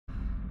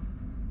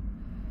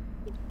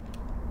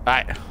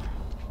Alright.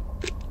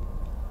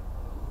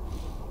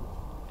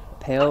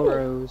 Pale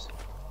rose.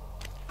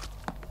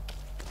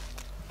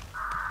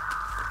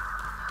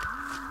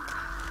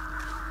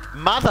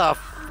 Mother!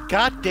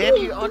 God damn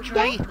you,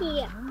 Andre!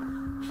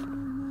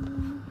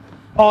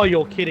 Oh,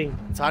 you're kidding.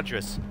 It's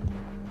Huntress.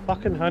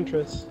 Fucking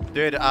Huntress.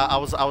 Dude, I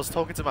was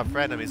talking to my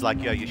friend and he's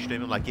like, yo, you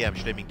streaming? I'm like, yeah, I'm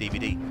streaming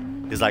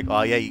DVD. He's like,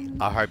 oh yeah,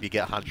 I hope you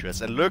get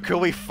Huntress. And look who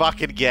we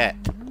fucking get!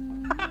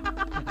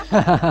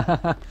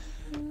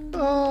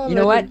 Oh, You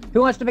know what?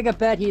 Who wants to make a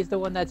bet? He's the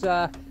one that's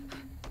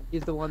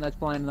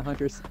flying the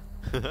hunters.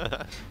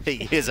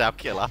 He is our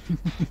killer.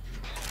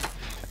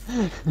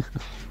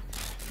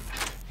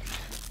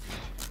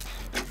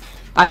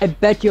 I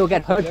bet you'll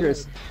get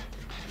hunters.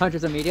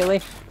 Hunters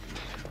immediately.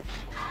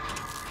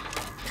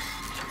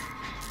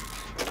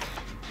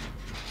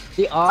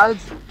 The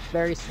odds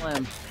very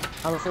slim,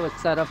 unless it was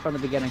set up from the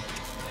beginning.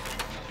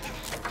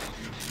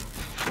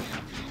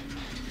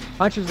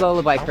 Hunter's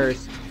lullaby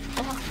curse.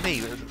 Fuck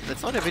me,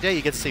 it's not every day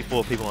you get to see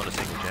 4 people on a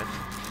single gen.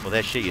 Well,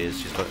 there she is.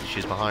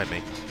 She's behind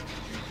me.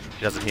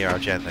 She doesn't hear our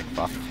gen. Thank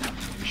fuck.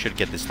 We should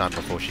get this done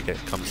before she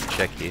comes to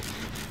check here.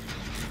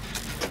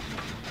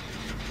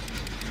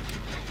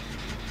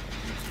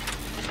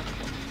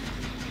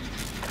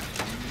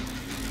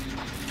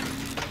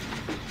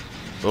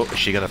 Oh, is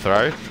she gonna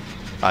throw?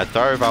 I'd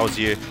throw if I was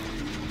you.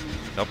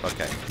 Nope.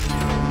 Okay.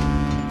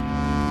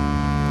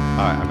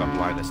 Alright, I got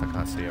blindness. I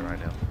can't see her right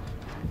now.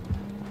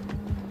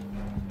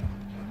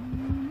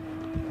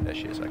 There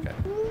she is. Okay.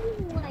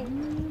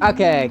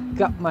 Okay,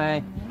 got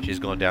my. She's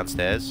gone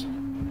downstairs.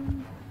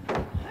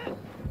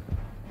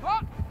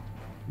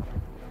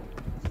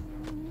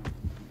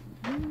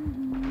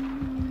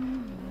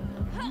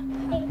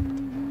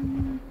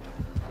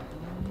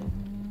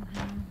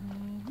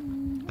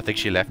 I think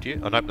she left you.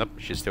 Oh, nope, nope,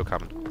 she's still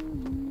coming.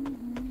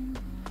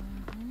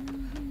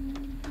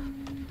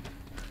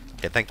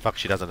 Yeah, thank fuck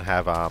she doesn't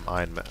have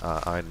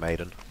Iron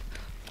Maiden.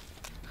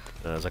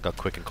 As I got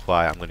quick and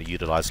quiet, I'm going to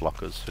utilize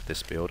lockers with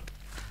this build.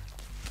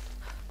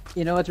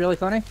 You know what's really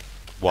funny?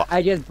 What?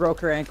 I just broke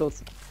her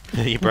ankles.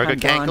 You broke her I'm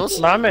gone. ankles?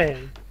 My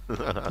man.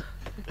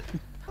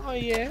 Oh,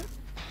 yeah.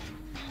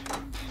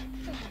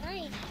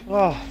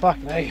 Oh, fuck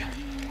me.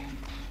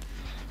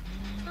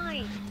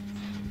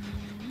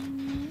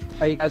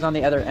 Are you guys on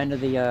the other end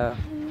of the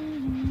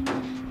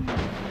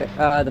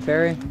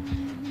ferry?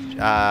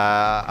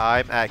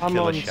 I'm at I'm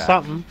Killer on Shack.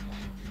 something.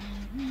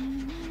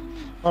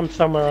 I'm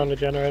somewhere on the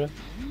generator.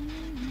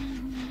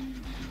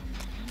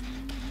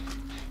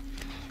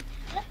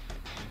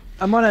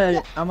 I'm on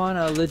a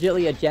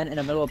legitly a gen in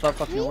the middle of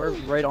fucking nowhere,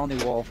 right on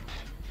the wall.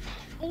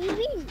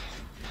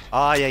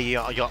 Oh yeah,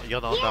 you're on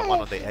that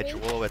one on the edge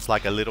wall. It's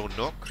like a little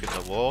nook in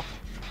the wall,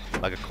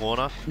 like a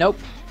corner. Nope.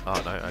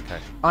 Oh no, okay.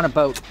 On a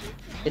boat.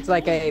 It's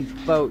like a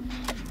boat,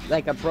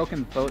 like a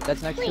broken boat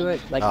that's next to it.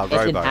 Like Oh, it's in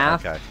rowboat,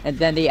 half, okay. and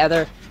then the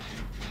other.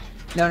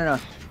 No,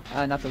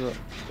 not the rope.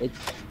 It's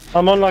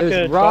I'm on like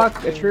there's a rock,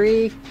 dock a thing.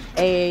 tree,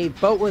 a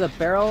boat with a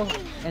barrel,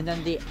 and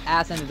then the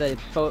ass end of the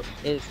boat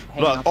is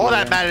hanging Look, off all the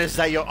that other matters is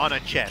that you're on a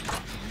jet.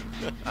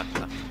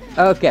 end.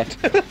 Okay.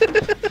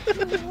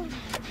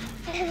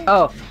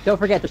 Oh, don't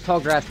forget there's tall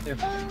grass too.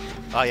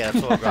 Oh yeah,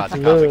 tall grass. I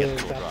can't forget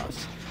the tall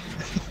grass.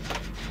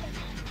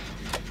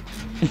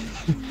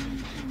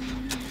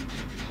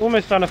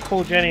 Almost done a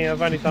full Jenny.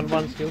 I've only done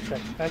one skill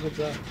check. How good's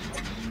that?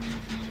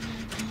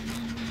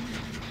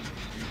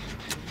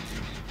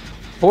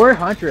 Poor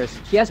Huntress.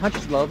 She has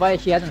Huntress Lullaby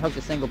and she hasn't hooked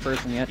a single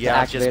person yet Yeah, to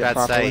I was just activate it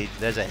about to properly. say,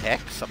 there's a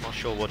hex. I'm not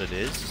sure what it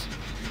is.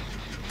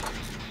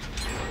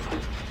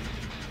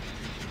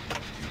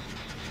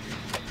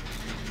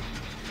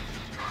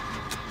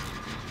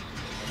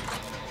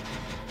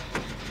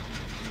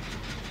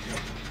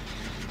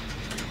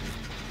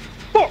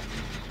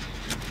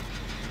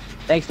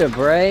 Thanks to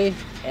Bray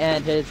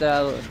and his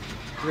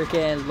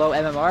freaking low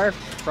MMR,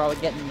 probably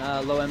getting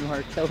low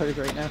MMR killers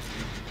right now.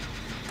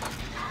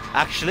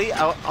 Actually,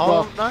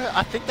 Well- no,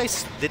 I think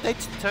did they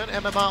turn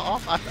MMR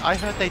off? I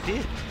heard they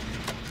did.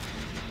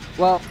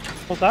 Well,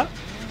 What's that?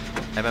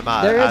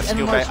 MMR, there is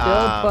MMR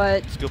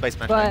still, skill-based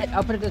matchmaking. but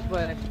I'll put it this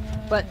way.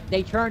 But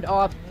they turned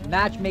off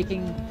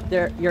matchmaking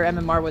your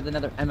MMR with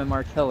another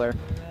MMR killer.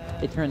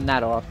 They turned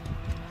that off.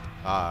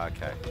 Ah,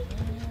 okay.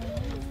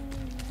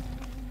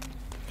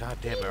 God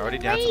damn, we're already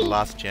down to the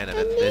last gen, and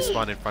then this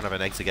one in front of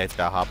an exit gate's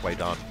about halfway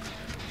done.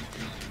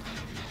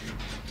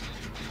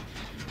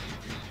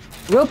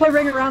 We'll play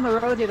Ring Around the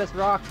Rosie, let's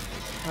rock,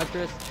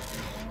 Huntress.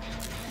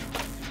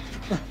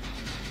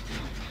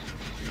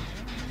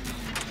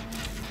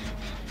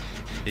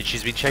 Dude,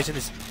 she's been chasing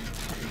this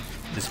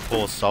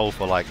poor soul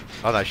for like...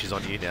 Oh no, she's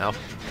on you now.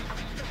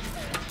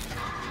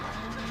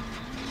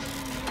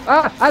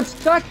 Ah, I'm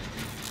stuck!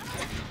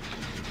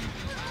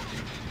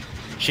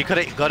 She could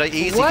have got it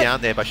easy What?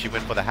 down there, but she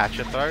went for the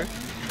hatchet throw.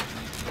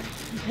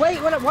 Wait,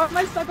 what am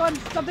I stuck on?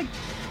 Something...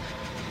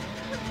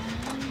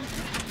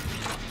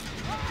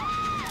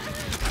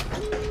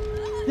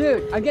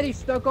 Dude, I'm getting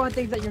stuck on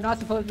things that you're not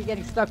supposed to be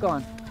getting stuck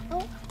on.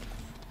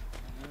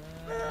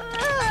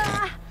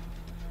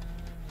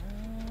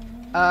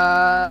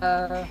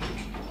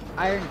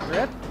 Iron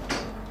grip.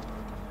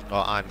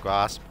 Or iron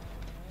grasp.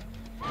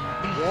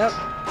 Yep.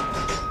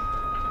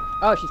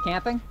 Oh, she's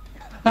camping.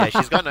 Yeah,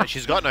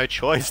 she's got no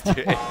choice, dude.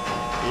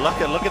 Look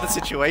at the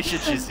situation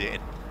she's in.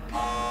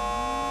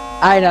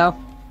 I know.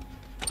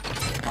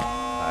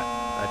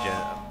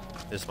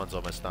 This one's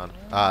almost done.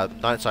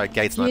 No, sorry,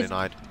 gate's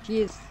 99.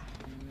 She's.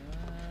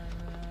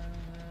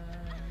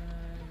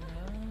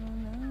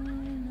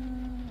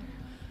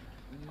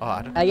 Oh,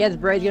 I don't. I guess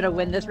Bray's gonna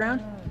win this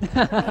round.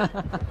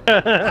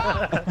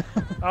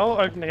 I'll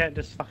open the gate and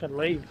just fucking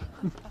leave.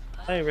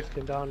 I ain't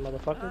risking dying,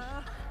 motherfuckers.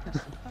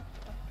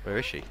 Where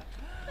is she?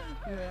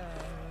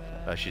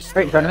 Oh, she's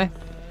Right in still front there.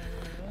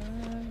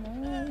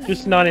 of me.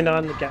 Just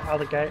 99 the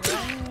other gate.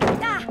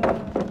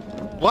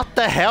 What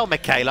the hell,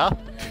 Michaela?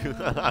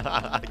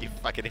 You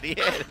fucking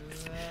idiot.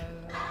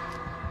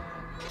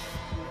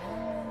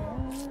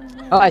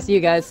 Oh, I see you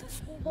guys.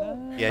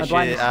 Yeah, My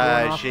blind is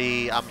going off.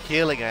 I'm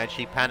healing her and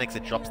she panics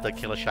and drops the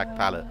Killer Shack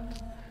pallet.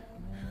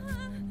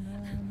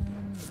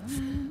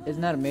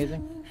 Isn't that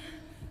amazing?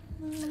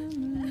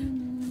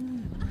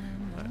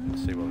 Right,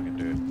 let's see what we can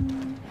do.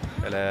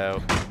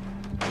 Hello.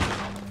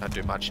 Can't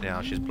do much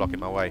now, she's blocking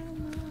my way.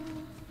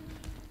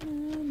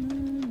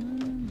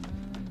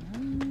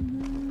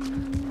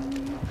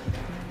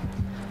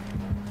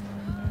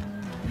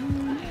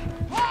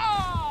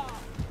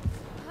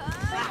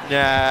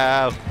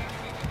 No!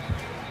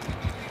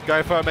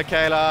 Go for it,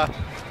 Michaela!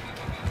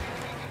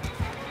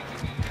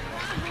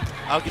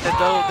 I'll get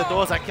the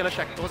doors at Killer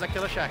Shack, doors at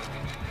Killer Shack.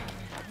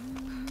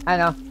 I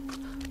know.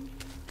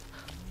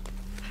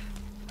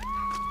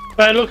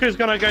 But look who's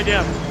gonna go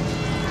down.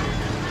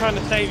 Trying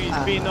to save you,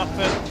 being off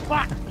first.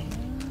 Fuck!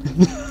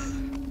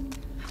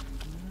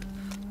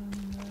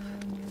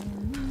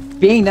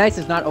 Being nice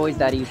is not always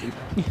that easy.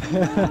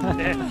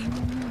 Yeah.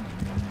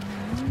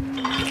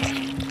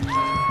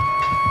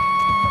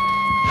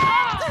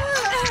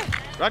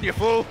 Run, you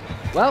fool!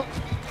 Well,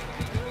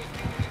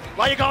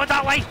 Why are you going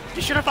that way?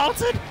 You should have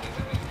vaulted!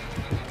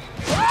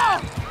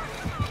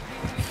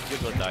 You're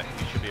good though,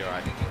 you should be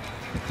alright.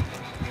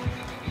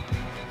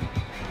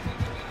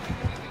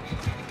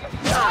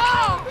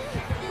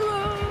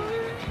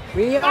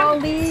 we all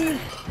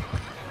leave.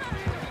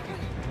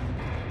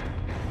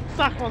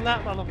 Suck on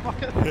that,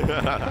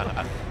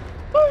 motherfucker!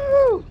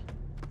 Woo!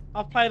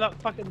 I've played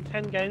like fucking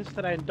 10 games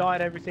today and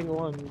died every single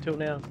one until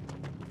now.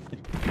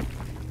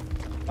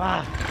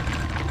 Ah!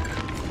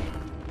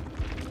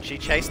 She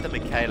chased the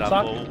Michaela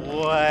Suck.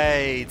 for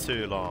way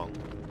too long.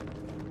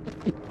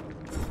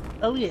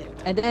 Oh yeah.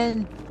 And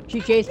then she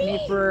chased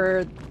me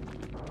for,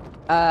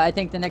 I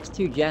think the next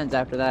 2 gens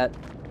after that.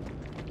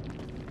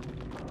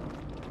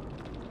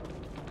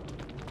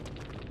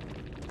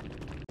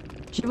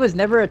 She was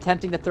never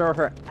attempting to throw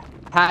her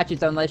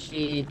hatchets unless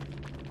she,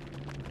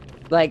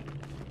 like,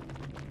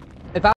 if I